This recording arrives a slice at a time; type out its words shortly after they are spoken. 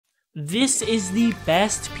This is the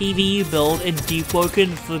best PvE build in Deepwoken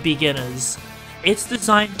for beginners. It's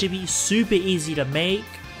designed to be super easy to make,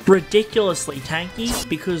 ridiculously tanky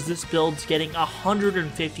because this build's getting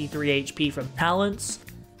 153 HP from talents,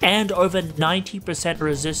 and over 90%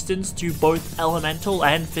 resistance to both elemental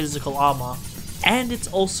and physical armor. And it's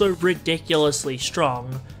also ridiculously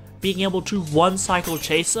strong, being able to one-cycle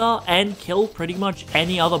chaser and kill pretty much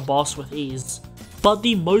any other boss with ease. But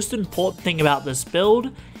the most important thing about this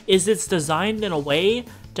build is it's designed in a way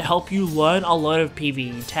to help you learn a lot of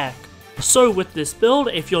PvE tech. So with this build,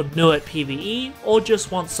 if you're new at PvE or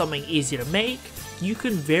just want something easy to make, you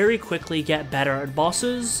can very quickly get better at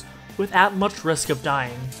bosses without much risk of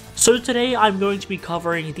dying. So today I'm going to be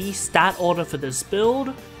covering the stat order for this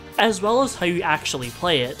build, as well as how you actually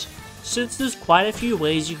play it, since there's quite a few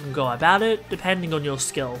ways you can go about it depending on your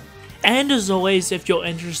skill. And as always, if you're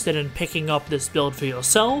interested in picking up this build for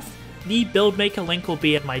yourself, the build maker link will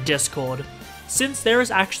be in my Discord, since there is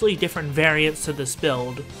actually different variants to this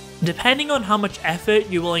build, depending on how much effort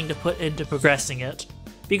you're willing to put into progressing it.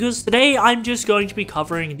 Because today I'm just going to be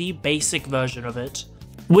covering the basic version of it,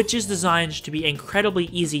 which is designed to be incredibly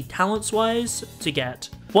easy talents-wise to get.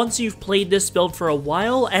 Once you've played this build for a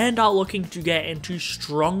while and are looking to get into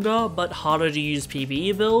stronger but harder to use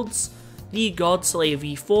PvE builds, the Godslayer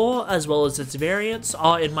V4 as well as its variants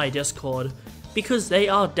are in my Discord, because they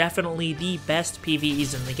are definitely the best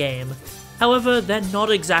PvEs in the game. However, they're not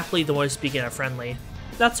exactly the most beginner friendly.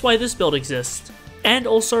 That's why this build exists. And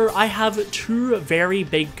also, I have two very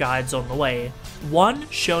big guides on the way. One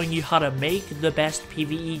showing you how to make the best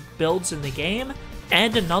PvE builds in the game,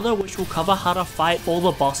 and another which will cover how to fight all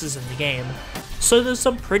the bosses in the game. So there's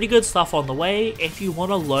some pretty good stuff on the way if you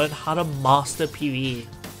want to learn how to master PvE.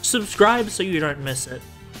 Subscribe so you don't miss it.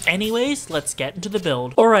 Anyways, let's get into the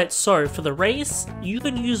build. Alright, so for the race, you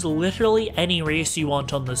can use literally any race you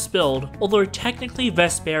want on this build, although technically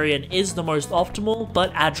Vesperian is the most optimal,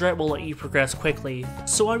 but Adret will let you progress quickly,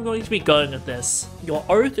 so I'm going to be going with this. Your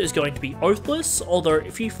Oath is going to be Oathless, although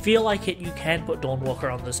if you feel like it, you can put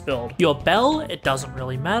Dawnwalker on this build. Your Bell, it doesn't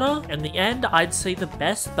really matter. In the end, I'd say the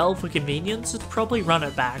best Bell for convenience is probably Run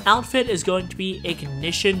It Back. Outfit is going to be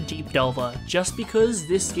Ignition Deep Delver, just because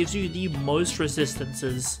this gives you the most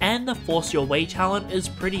resistances. And the Force Your Way talent is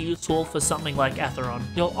pretty useful for something like Ethiron.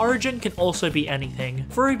 Your origin can also be anything.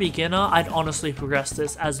 For a beginner, I'd honestly progress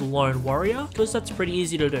this as Lone Warrior, because that's pretty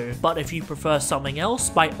easy to do. But if you prefer something else,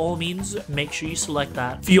 by all means, make sure you select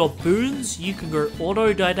that. For your boons, you can go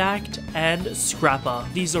Autodidact and Scrapper.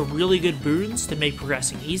 These are really good boons to make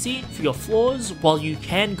progressing easy. For your flaws, while you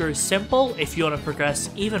can go Simple, if you want to progress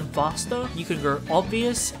even faster, you can go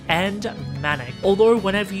Obvious and Manic. Although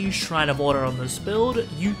whenever you Shrine of Order on this build,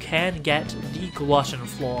 you can get the Glutton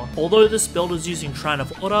flaw. Although this build is using Shrine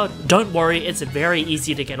of Order, don't worry, it's very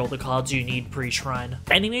easy to get all the cards you need pre-Shrine.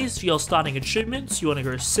 Anyways, for your starting achievements, you want to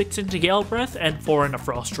go 6 into Gale Breath and 4 into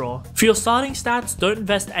Frost Draw. For your starting stats, don't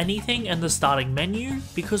invest anything in the starting menu,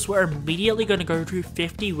 because we're immediately going to go to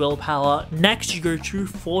 50 Willpower. Next, you go to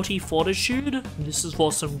 40 Fortitude. This is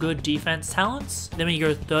for some good defense talents. Then we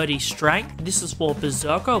go 30 Strength. This is for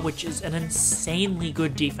Berserker, which is an insanely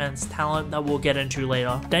good defense talent that we'll get into later.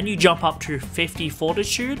 Then you jump up to 50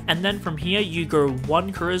 Fortitude, and then from here you go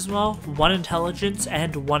 1 Charisma, 1 Intelligence,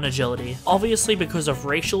 and 1 Agility. Obviously, because of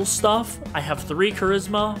racial stuff, I have 3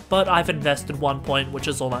 Charisma, but I've invested 1 point, which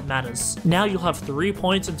is all that matters. Now you'll have 3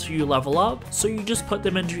 points until you level up, so you just put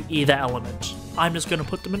them into either element. I'm just going to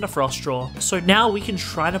put them into Frost Draw. So now we can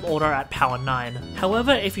Shrine of Order at power 9.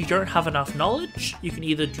 However, if you don't have enough knowledge, you can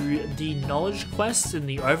either do the knowledge quests in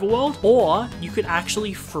the overworld, or you could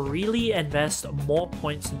actually freely invest more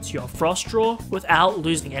points into your Frost Draw without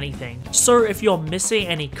losing anything. So if you're missing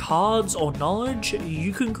any cards or knowledge,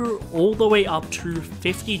 you can go all the way up to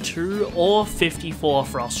 52 or 54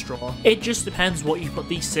 Frost Draw. It just depends what you put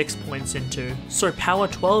these 6 points into. So power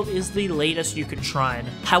 12 is the latest you can Shrine.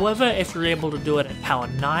 However, if you're able to do it at power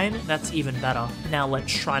 9, that's even better. Now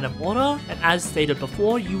let's Shrine of Order, and as stated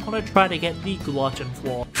before, you want to try to get the Glutton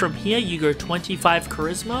flaw. From here you go 25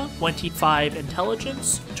 Charisma, 25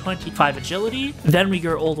 Intelligence, 25 Agility, then we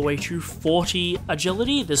go all the way to 40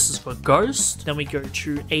 Agility, this is for Ghost, then we go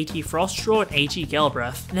to 80 Frost Draw and 80 Gale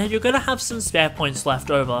Breath. Now you're going to have some spare points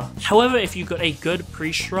left over. However, if you got a good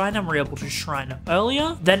pre-Shrine and were able to Shrine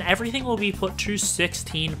earlier, then everything will be put to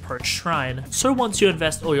 16 per Shrine. So once you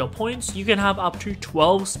invest all your points, you can have up to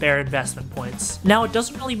 12 spare investment points. Now it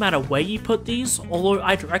doesn't really matter where you put these, although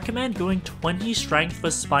I'd recommend going 20 strength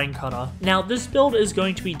for Spine Cutter. Now this build is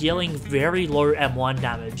going to be dealing very low M1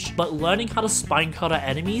 damage, damage, but learning how to spine cutter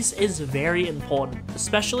enemies is very important,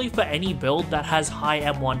 especially for any build that has high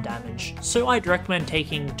M1 damage, so I'd recommend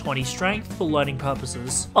taking 20 strength for learning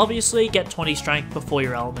purposes. Obviously get 20 strength before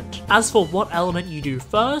your element. As for what element you do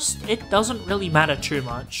first, it doesn't really matter too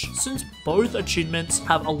much, since both attunements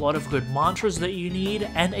have a lot of good mantras that you need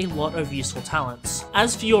and a lot of useful talents.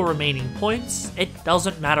 As for your remaining points, it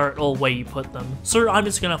doesn't matter at all where you put them, so I'm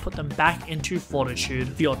just gonna put them back into Fortitude.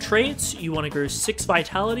 For your traits, you want to go 6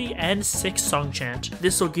 Vitality and 6 Song Chant.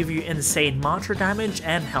 This will give you insane mantra damage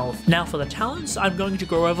and health. Now for the talents, I'm going to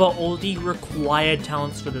go over all the required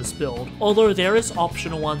talents for this build. Although there is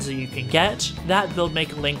optional ones that you can get, that build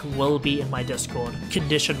maker link will be in my Discord.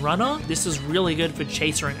 Condition Runner, this is really good for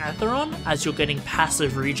Chaser and Ethiron, as you're getting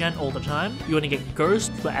passive regen all the time. You want to get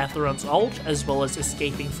Ghost for Ethiron's ult, as well as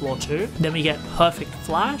Escaping Floor 2. Then we get Perfect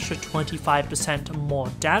Flash for 25% more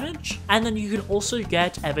damage, and then you can also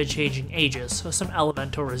get Ever-Changing Aegis for some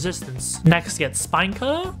elemental resistance. Next get Spine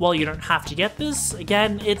Cutter. While you don't have to get this,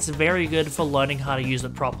 again, it's very good for learning how to use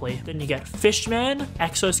it properly. Then you get Fishman,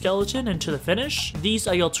 Exoskeleton, and to the finish. These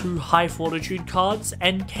are your 2 high fortitude cards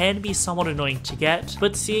and can be somewhat annoying to get,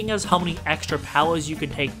 but seeing as how many extra powers you can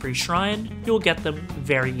take pre-shrine, you'll get them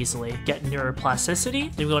very easily. Get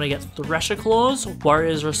Neuroplasticity, then we're going to get Thresher Claws,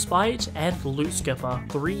 Warrior's Respite, and Loot Skipper.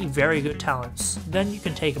 3 very good talents. Then you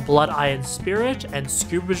can take Blood Iron Spirit and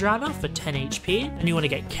Scuba Drowner for 10 HP. Then you want to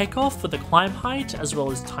get Kickoff for the climb height as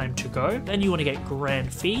well as time to go. Then you want to get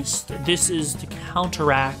Grand Feast. This is to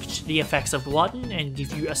counteract the effects of Glutton and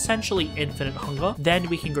give you essentially infinite hunger. Then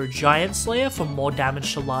we can go Giant Slayer for more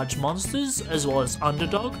damage to large monsters as well as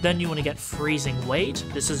Underdog. Then you want to get Freezing Weight.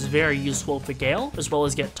 This is very useful for Gale, as well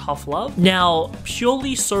as get Tough Love. Now,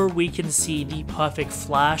 purely so we can see the perfect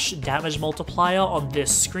flash damage multiplier on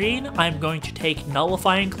this screen, I'm going to take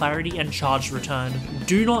Nullifying Clarity and Charged Return.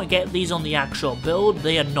 Do not get these on the actual build,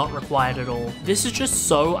 they are not required at all. This is just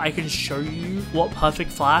so I can show you what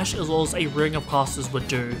Perfect Flash as well as a Ring of Casters would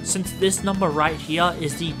do, since this number right here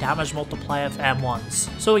is the damage multiplier for M1s.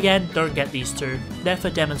 So again, don't get these two, they're for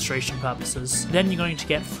demonstration purposes. Then you're going to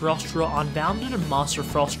get Frost Draw Unbounded and Master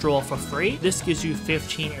Frost Draw for free. This gives you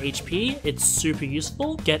 15 HP, it's super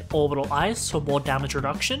useful. Get Orbital Ice for more damage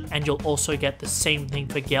reduction, and you'll also get the same thing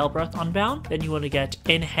for Gale Breath Unbound. Then you want to get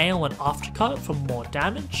Inhale and Aftercut for more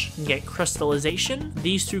damage, and get Crystallization.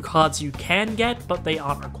 These 2 cards you can get, but they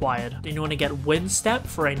aren't required. Then you want to get Wind Step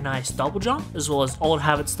for a nice double jump, as well as Old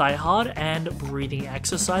Habits Die Hard and Breathing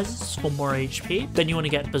Exercises for more HP. Then you want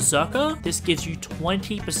to get Berserker. This gives you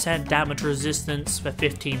 20% damage resistance for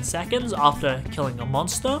 15 seconds after killing a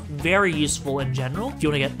monster. Very useful in general. You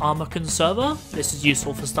want to get Armor Conserver. This is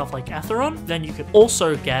useful for stuff like Ethiron. Then you can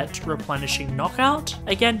also get Replenishing Knockout.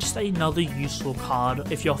 Again, just another useful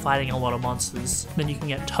card if you're fighting a lot of monsters. Then you can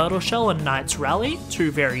get Turtle Shell and Knight's Rally,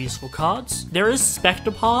 2 very useful cards. There is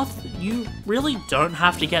Spectre Path. You really don't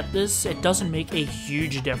have to get this. It doesn't make a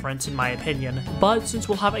huge difference in my opinion, but since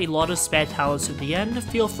we'll have a lot of spare talents at the end,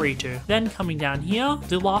 feel free to. Then coming down here,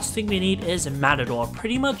 the last thing we need is Matador,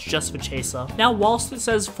 pretty much just for Chaser. Now whilst it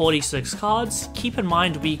says 46 cards, keep in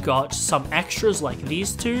mind we got some extras like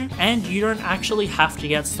these 2, and you don't actually have to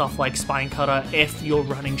get stuff like Spine Cutter if you're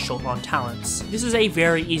running short on talents. This is a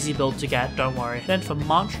very easy build to get, don't worry. Then for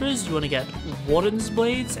mantras, you want to get Warden's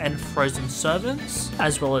Blades and Frozen Servants,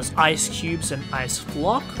 as well as Ice Cubes and Ice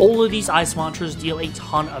Flock. All of these ice mantras deal a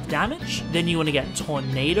ton of damage. Then you want to get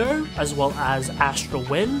Tornado, as well as Astral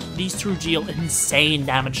Wind. These 2 deal insane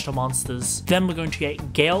damage to monsters. Then we're going to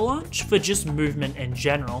get Gale Launch for just movement in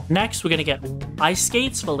general. Next, we're going to get Ice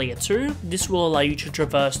Skates for layer 2. This will allow you to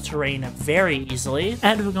traverse terrain very easily.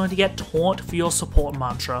 And we're going to get Taunt for your support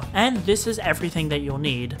mantra. And this is everything that you'll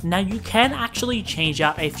need. Now you can actually change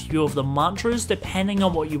out a few of the mantras depending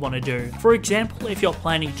on what you want to do. For example, if you're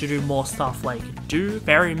planning to do more stuff like Do,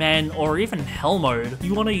 Ferryman, or even Hell Mode,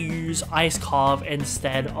 you want to use Ice Carve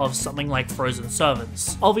instead of something like Frozen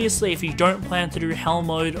Servants. Obviously, if you don't plan to do Hell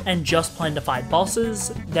Mode and just plan to fight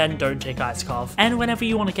bosses, then don't take Ice Carve. And whenever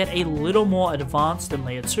you want to get a little more advanced than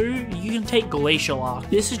layer 2, you can take Glacial Arc.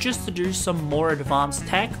 This is just to do some more advanced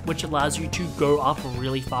tech, which allows you to go up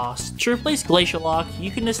really fast. To replace Glacial Arc,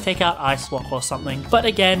 you can just take out Ice Block or something. But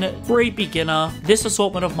again, for a beginner, this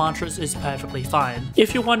assortment of mantras is perfectly fine.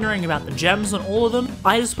 If you're wondering about the gems on all of them,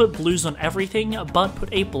 I just put blues on everything, but put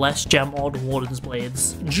a Blessed Gem on Warden's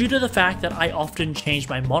Blades. Due to the fact that I often change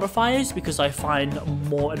my modifiers because I find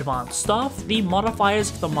more advanced stuff, the modifiers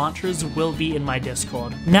for the mantras will be in my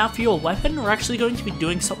Discord. Now for your weapon, we're actually going to be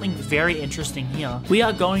doing something very interesting here. We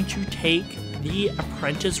are going to take the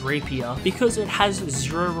Apprentice Rapier because it has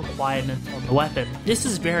 0 requirement on the weapon. This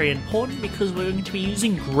is very important because we're going to be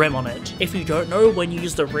using Grim on it. If you don't know, when you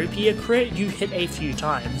use the Rapier crit, you hit a few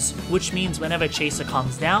times, which means whenever Chaser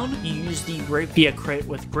comes down, you use the Rapier crit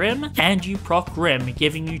with Grim, and you proc Grim,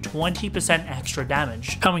 giving you 20% extra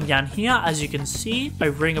damage. Coming down here, as you can see,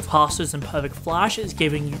 a Ring of Casters and Perfect Flash is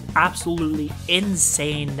giving you absolutely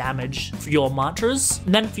insane damage for your mantras.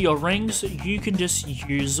 And then for your rings, you can just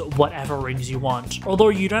use whatever rings you want. Although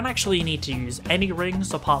you don't actually need to use any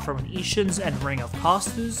rings apart from Ishians and Ring of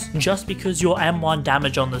Casters, just because your M1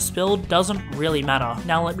 damage on this build doesn't really matter.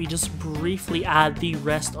 Now let me just briefly add the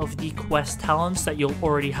rest of the quest talents that you'll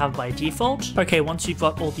already have by default. Okay, once you've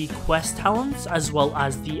got all the quest talents as well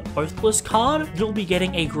as the Oathless card, you'll be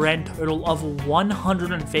getting a grand total of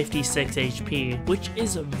 156 HP, which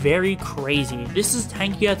is very crazy. This is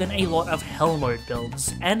tankier than a lot of Hell mode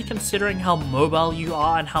builds, and considering how mobile you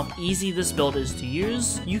are and how easy this build is to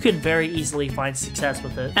use, you can very easily find success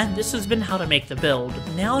with it. And this has been how to make the build.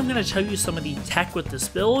 Now I'm going to tell you some of the tech with this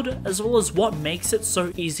build, as well as what makes it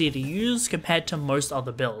so easy to use compared to most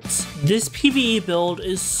other builds. This PvE build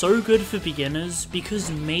is so good for beginners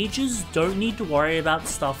because mages don't need to worry about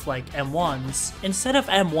stuff like M1s. Instead of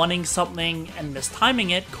M1ing something and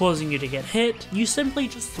mistiming it, causing you to get hit, you simply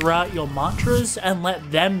just throw out your mantras and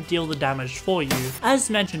let them deal the damage for you. As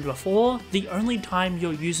mentioned before, the only time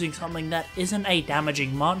you're using something that isn't a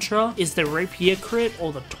damaging mantra is the Rapier crit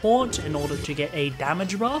or the taunt in order to get a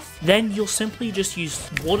damage buff. Then you'll simply just use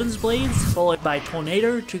Warden's Blades followed by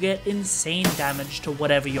Tornado to get insane damage to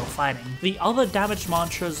whatever you're fighting. The other damage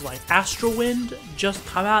mantras like Astral Wind just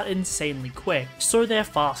come out insanely quick, so their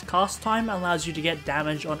fast cast time allows you to get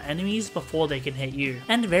damage on enemies before they can hit you.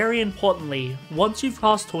 And very importantly, once you've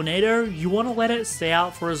cast Tornado, you want to let it stay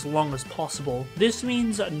out for as long as possible. This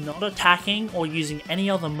means not attacking or using any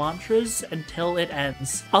other mantras until it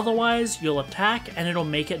ends. Otherwise, you'll attack and it'll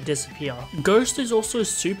make it disappear. Ghost is also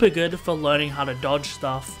super good for learning how to dodge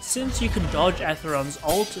stuff, since you can dodge Ethiron's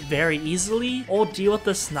ult very easily or deal with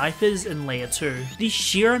the snipers in layer 2. The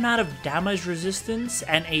sheer amount of damage resistance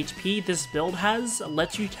and HP this build has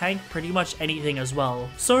lets you tank pretty much anything as well.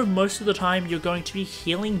 So most of the time you're going to be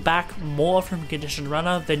healing back more from Conditioned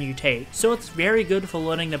Runner than you take. So it's very good for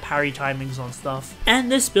learning the parry timings on stuff.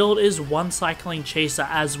 And this build is one cycling Chaser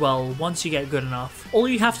as well once you get good enough. All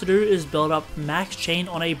you have to do is build up max chain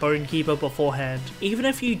on a Bonekeeper beforehand. Even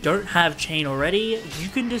if you don't have chain already, you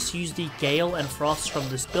can just use the Gale and Frost from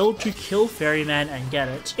this build to kill Ferryman and get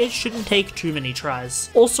it. It shouldn't take too many tries.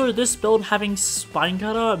 Also, this build having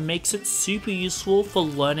Spinecutter makes it super useful for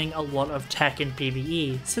learning a lot of tech in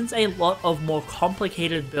PvE, since a lot of more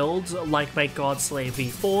complicated builds like my Godslayer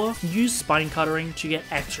V4 use Spinecuttering to get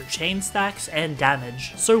extra chain stacks and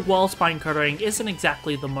damage. So while Spinecuttering isn't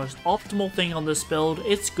exactly the most optimal thing on this build,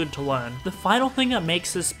 it's good to learn. The final thing that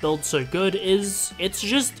makes this build so good is it's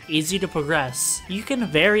just easy to progress. You can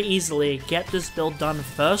very easily get this build done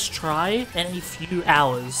first try in a few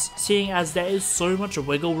hours, seeing as there is so much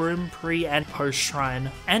wiggle room pre and post shrine,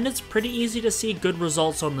 and it's pretty easy to see good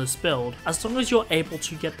results on this build. As long as you're able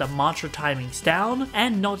to get the mantra timings down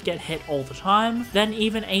and not get hit all the time, then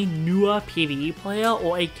even a newer PvE player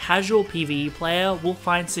or a casual PvE player will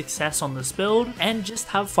find success on this build and just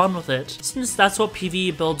have fun with it, since that's what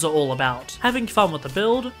PvE builds are all about. Having fun with the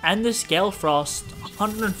build, and this Gale Frost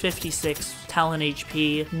 156 Talon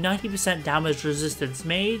HP, 90% damage resistance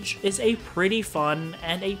mage is a pretty fun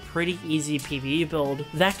and a pretty easy PvE build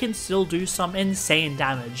that can still do some insane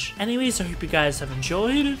damage. Anyways, I hope you guys have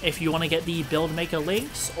enjoyed. If you want to get the build maker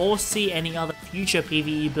links or see any other future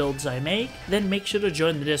PvE builds I make, then make sure to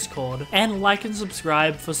join the Discord and like and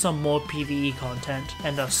subscribe for some more PvE content,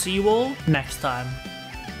 and I'll see you all next time.